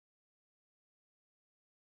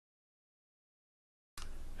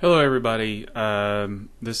Hello, everybody.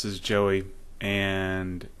 This is Joey,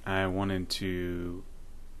 and I wanted to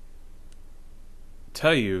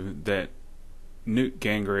tell you that Newt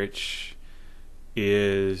Gingrich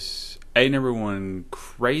is a number one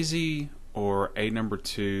crazy or a number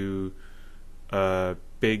two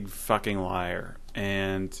big fucking liar,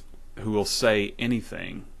 and who will say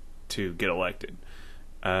anything to get elected.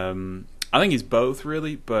 I think he's both,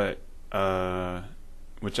 really, but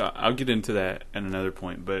which I'll get into that at another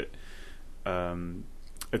point, but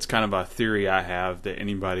it's kind of a theory I have that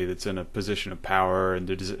anybody that's in a position of power and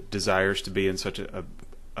desires to be in such a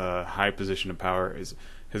high position of power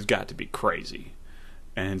has got to be crazy.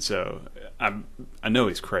 And so I know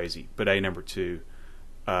he's crazy, but number two,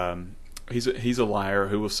 he's a liar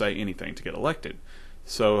who will say anything to get elected.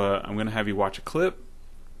 So I'm going to have you watch a clip,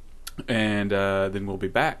 and then we'll be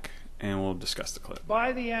back and we'll discuss the clip.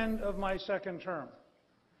 By the end of my second term,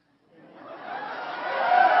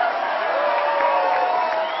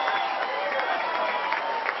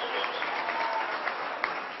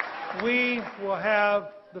 we will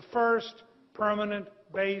have the first permanent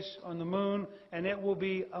base on the moon, and it will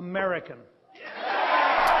be American.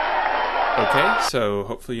 Okay, so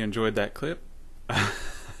hopefully you enjoyed that clip.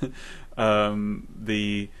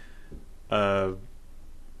 The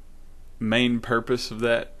main purpose of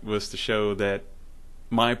that was to show that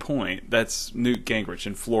my point, that's Newt Gingrich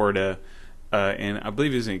in Florida, and I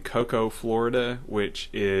believe he's in Cocoa, Florida, which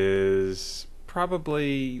is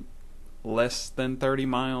probably less than 30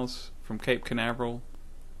 miles from Cape Canaveral.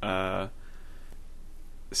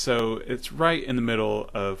 So it's right in the middle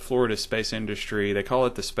of Florida's space industry. They call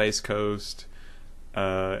it the Space Coast.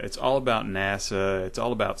 It's all about NASA. It's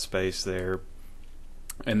all about space there.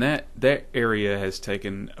 And that area has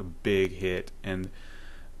taken a big hit. And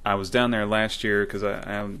I was down there last year because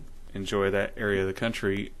I enjoy that area of the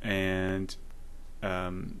country. And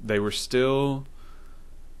they were still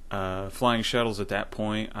flying shuttles at that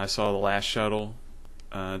point. I saw the last shuttle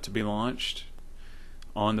to be launched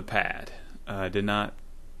on the pad. Did not.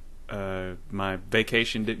 My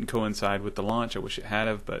vacation didn't coincide with the launch. I wish it had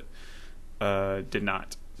have, but did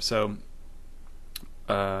not. So,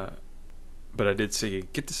 but I did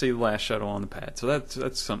get to see the last shuttle on the pad. So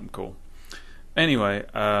that's something cool. Anyway,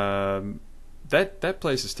 that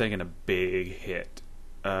place is taking a big hit.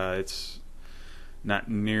 It's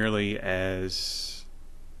not nearly as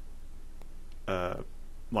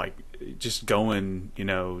like just going,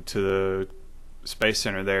 to the Space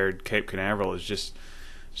Center there at Cape Canaveral is just.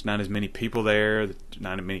 There's not as many people there. There's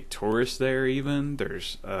not as many tourists there. Even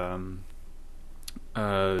there's the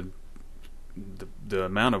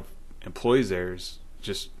amount of employees there is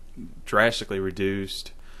just drastically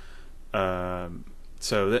reduced. So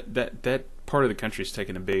that part of the country is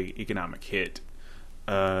taking a big economic hit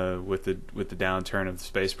with the downturn of the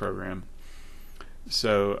space program.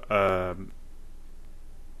 So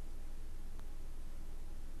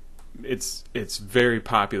it's very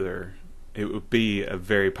popular. It would be a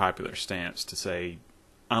very popular stance to say,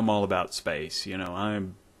 I'm all about space.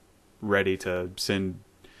 I'm ready to send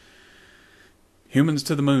humans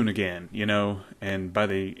to the moon again, and by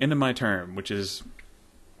the end of my term, which is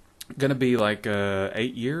going to be like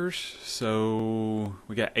 8 years. So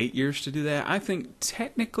we got 8 years to do that. I think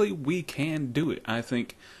technically we can do it. I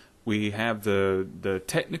think we have the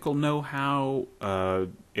technical know-how.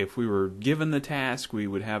 If we were given the task, we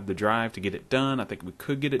would have the drive to get it done. I think we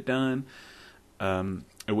could get it done.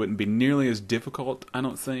 It wouldn't be nearly as difficult, I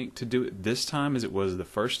don't think, to do it this time as it was the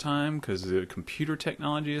first time, because the computer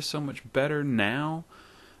technology is so much better now.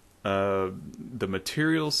 The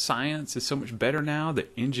materials science is so much better now. The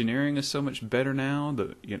engineering is so much better now.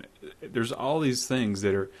 There's all these things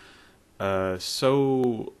that are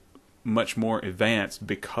so much more advanced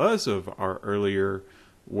because of our earlier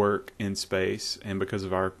work in space and because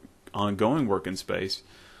of our ongoing work in space.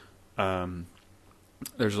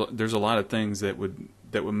 There's a lot of things that would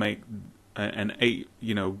make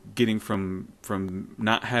getting from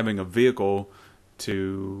not having a vehicle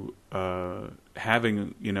to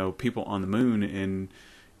having people on the moon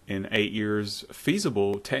in 8 years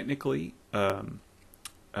feasible technically, and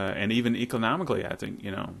even economically. I think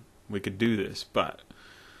we could do this, but.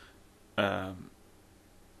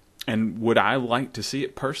 And would I like to see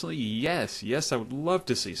it personally? Yes, I would love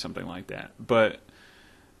to see something like that. But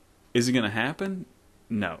is it going to happen?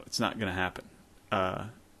 No, it's not going to happen.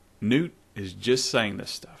 Newt is just saying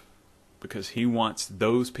this stuff because he wants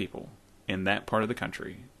those people in that part of the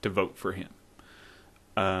country to vote for him.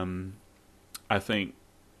 I think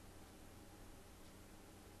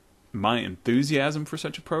my enthusiasm for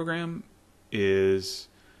such a program is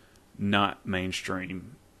not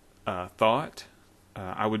mainstream thought.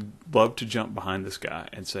 I would love to jump behind this guy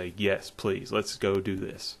and say, yes, please, let's go do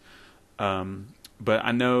this. But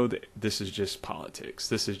I know that this is just politics.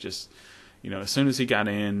 This is just, as soon as he got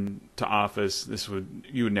into office,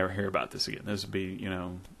 you would never hear about this again. This would be,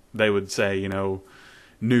 they would say,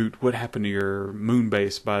 Newt, what happened to your moon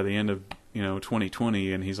base by the end of,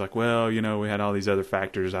 2020? And he's like, well, we had all these other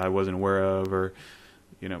factors I wasn't aware of, or,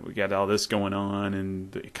 we got all this going on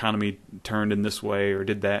and the economy turned in this way or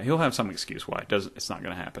did that. He'll have some excuse why it's not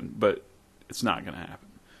going to happen, but it's not going to happen.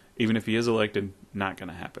 Even if he is elected, not going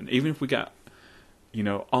to happen. Even if we got,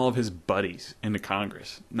 all of his buddies into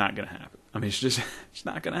Congress, not going to happen. I mean, it's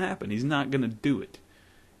not going to happen. He's not going to do it.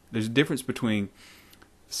 There's a difference between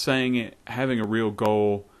saying it, having a real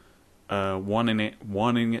goal, wanting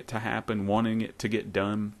it to happen, wanting it to get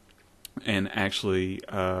done, and actually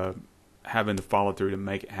having the follow through to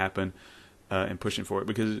make it happen and pushing for it.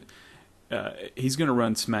 Because he's going to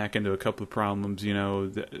run smack into a couple of problems.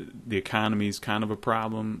 The economy's kind of a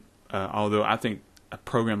problem. Although I think a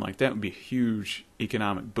program like that would be a huge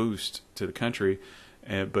economic boost to the country.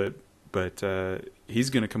 But he's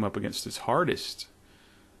going to come up against his hardest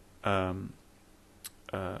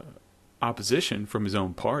opposition from his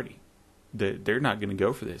own party. That they're not going to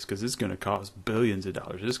go for this because it's going to cost billions of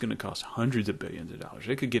dollars. It's going to cost hundreds of billions of dollars.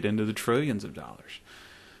 It could get into the trillions of dollars.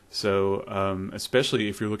 So, especially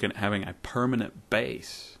if you're looking at having a permanent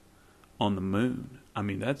base on the moon, I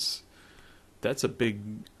mean that's a big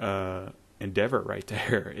endeavor right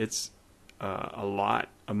there. It's a lot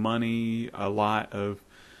of money, a lot of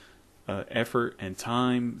effort and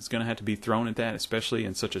time is going to have to be thrown at that, especially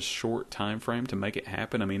in such a short time frame to make it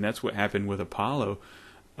happen. I mean, that's what happened with Apollo.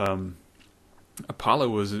 Apollo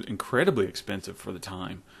was incredibly expensive for the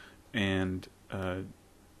time, and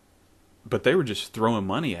but they were just throwing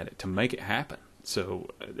money at it to make it happen. So,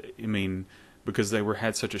 I mean, because they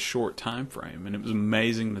had such a short time frame, and it was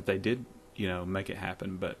amazing that they did, make it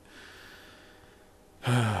happen. But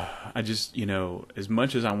I just, as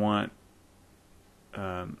much as I want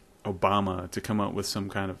Obama to come up with some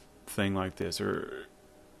kind of thing like this, or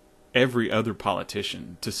every other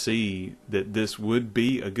politician to see that this would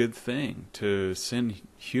be a good thing to send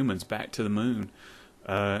humans back to the moon.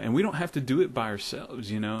 And we don't have to do it by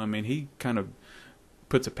ourselves, I mean, he kind of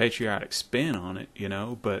puts a patriotic spin on it,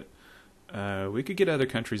 but we could get other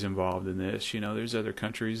countries involved in this. There's other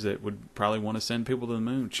countries that would probably want to send people to the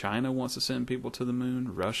moon. China wants to send people to the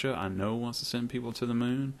moon. Russia, I know, wants to send people to the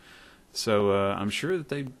moon. So I'm sure that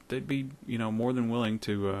they'd be, more than willing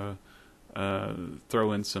to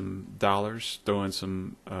throw in some dollars, throw in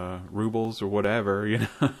some rubles or whatever,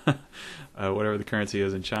 whatever the currency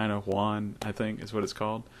is in China, yuan, I think is what it's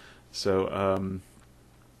called. So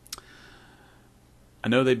I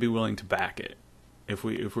know they'd be willing to back it if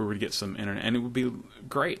we were to get some internet, and it would be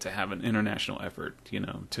great to have an international effort,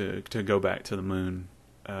 to go back to the moon,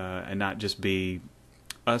 and not just be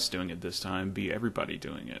us doing it this time, be everybody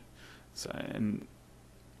doing it. So,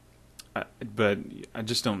 but I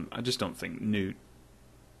just don't think Newt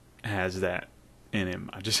has that in him.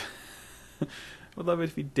 I just would love it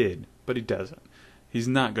if he did, but he doesn't. He's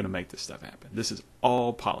not going to make this stuff happen. This is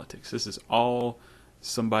all politics. This is all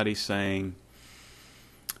somebody saying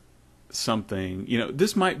something.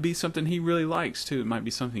 This might be something he really likes too. It might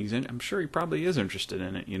be something I'm sure he probably is interested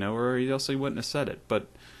in it. Or else he wouldn't have said it. But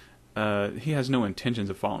he has no intentions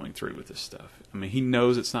of following through with this stuff. I mean, he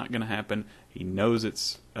knows it's not going to happen. He knows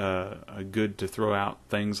it's good to throw out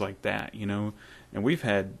things like that, And we've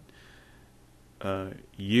had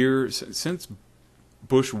years since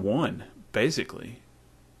Bush won, basically,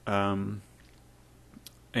 and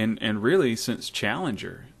really since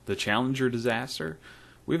the Challenger disaster,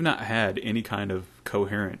 we've not had any kind of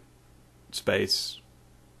coherent space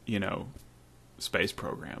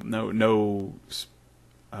program. No.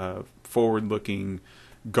 Forward-looking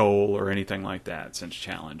goal or anything like that since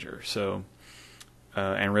Challenger. So,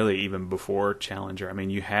 and really even before Challenger, I mean,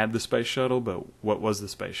 you had the space shuttle, but what was the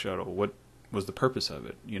space shuttle? What was the purpose of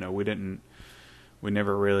it? We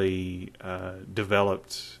never really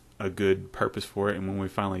developed a good purpose for it. And when we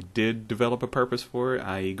finally did develop a purpose for it,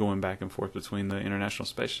 i.e. going back and forth between the International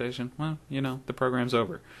Space Station, well, the program's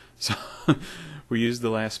over. So we used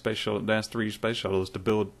the last 3 space shuttles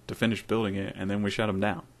to finish building it, and then we shut them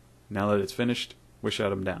down. Now that it's finished, we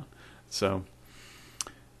shut them down. So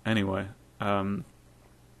anyway, I'd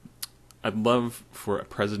love for a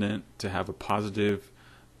president to have a positive,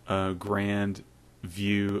 grand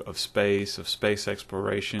view of space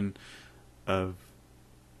exploration, of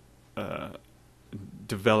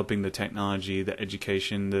developing the technology, the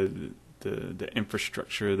education, the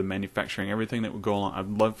infrastructure, the manufacturing, everything that would go along. I'd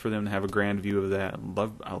love for them to have a grand view of that.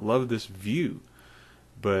 I love this view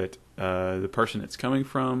but the person it's coming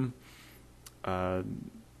from, the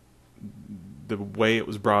way it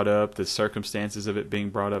was brought up, the circumstances of it being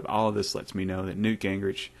brought up, all of this lets me know that Newt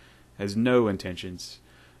Gingrich has no intentions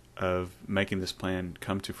of making this plan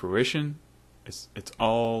come to fruition. It's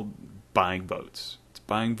all buying votes. It's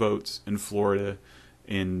buying votes in Florida,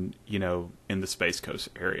 in the Space Coast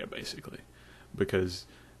area, basically, because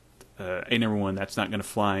number one, that's not going to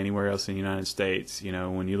fly anywhere else in the United States.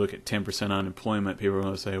 When you look at 10% unemployment, people are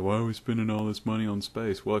going to say, "Why are we spending all this money on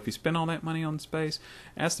space?" Well, if you spend all that money on space,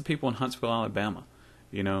 ask the people in Huntsville, Alabama.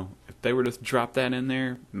 If they were to drop that in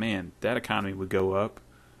there, man, that economy would go up.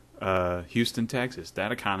 Houston, Texas,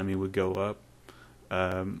 that economy would go up.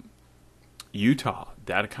 Utah,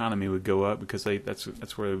 that economy would go up because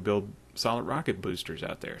that's where they build solid rocket boosters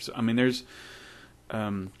out there. So I mean, there's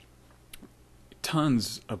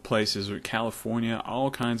tons of places, California, all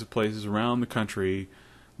kinds of places around the country,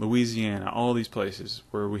 Louisiana, all these places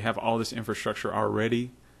where we have all this infrastructure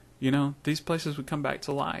already. These places would come back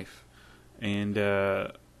to life, and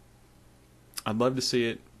I'd love to see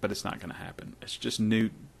it, but it's not going to happen. It's just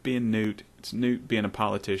Newt being Newt. It's Newt being a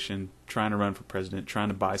politician, trying to run for president, trying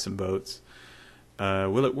to buy some votes.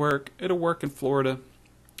 Will it work? It'll work in Florida,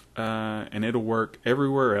 and it'll work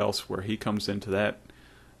everywhere else where he comes into that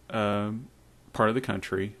part of the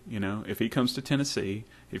country. If he comes to Tennessee,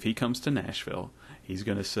 if he comes to Nashville, he's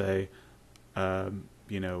going to say,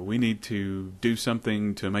 we need to do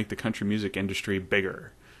something to make the country music industry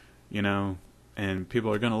bigger, and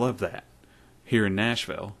people are going to love that here in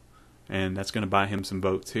Nashville, and that's going to buy him some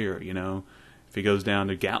votes here. If he goes down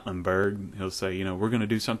to Gatlinburg, he'll say, we're going to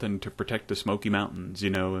do something to protect the Smoky Mountains,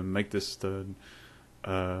 and make this an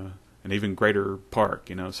even greater park,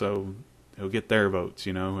 so he'll get their votes,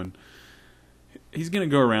 and he's going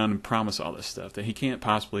to go around and promise all this stuff that he can't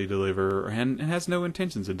possibly deliver and has no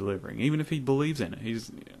intentions of delivering, even if he believes in it. He's,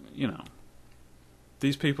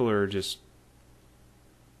 these people are just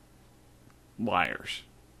liars.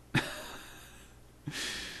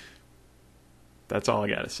 That's all I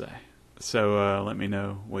got to say. So let me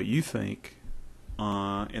know what you think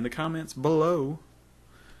in the comments below.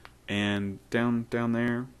 And down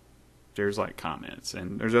there, there's like comments.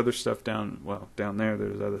 And there's other stuff down there,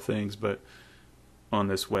 there's other things. But on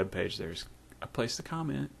this webpage, there's a place to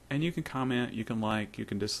comment. And you can comment, you can like, you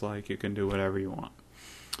can dislike, you can do whatever you want.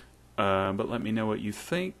 But let me know what you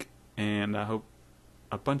think. And I hope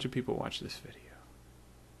a bunch of people watch this video.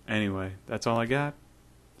 Anyway, that's all I got.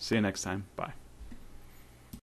 See you next time. Bye.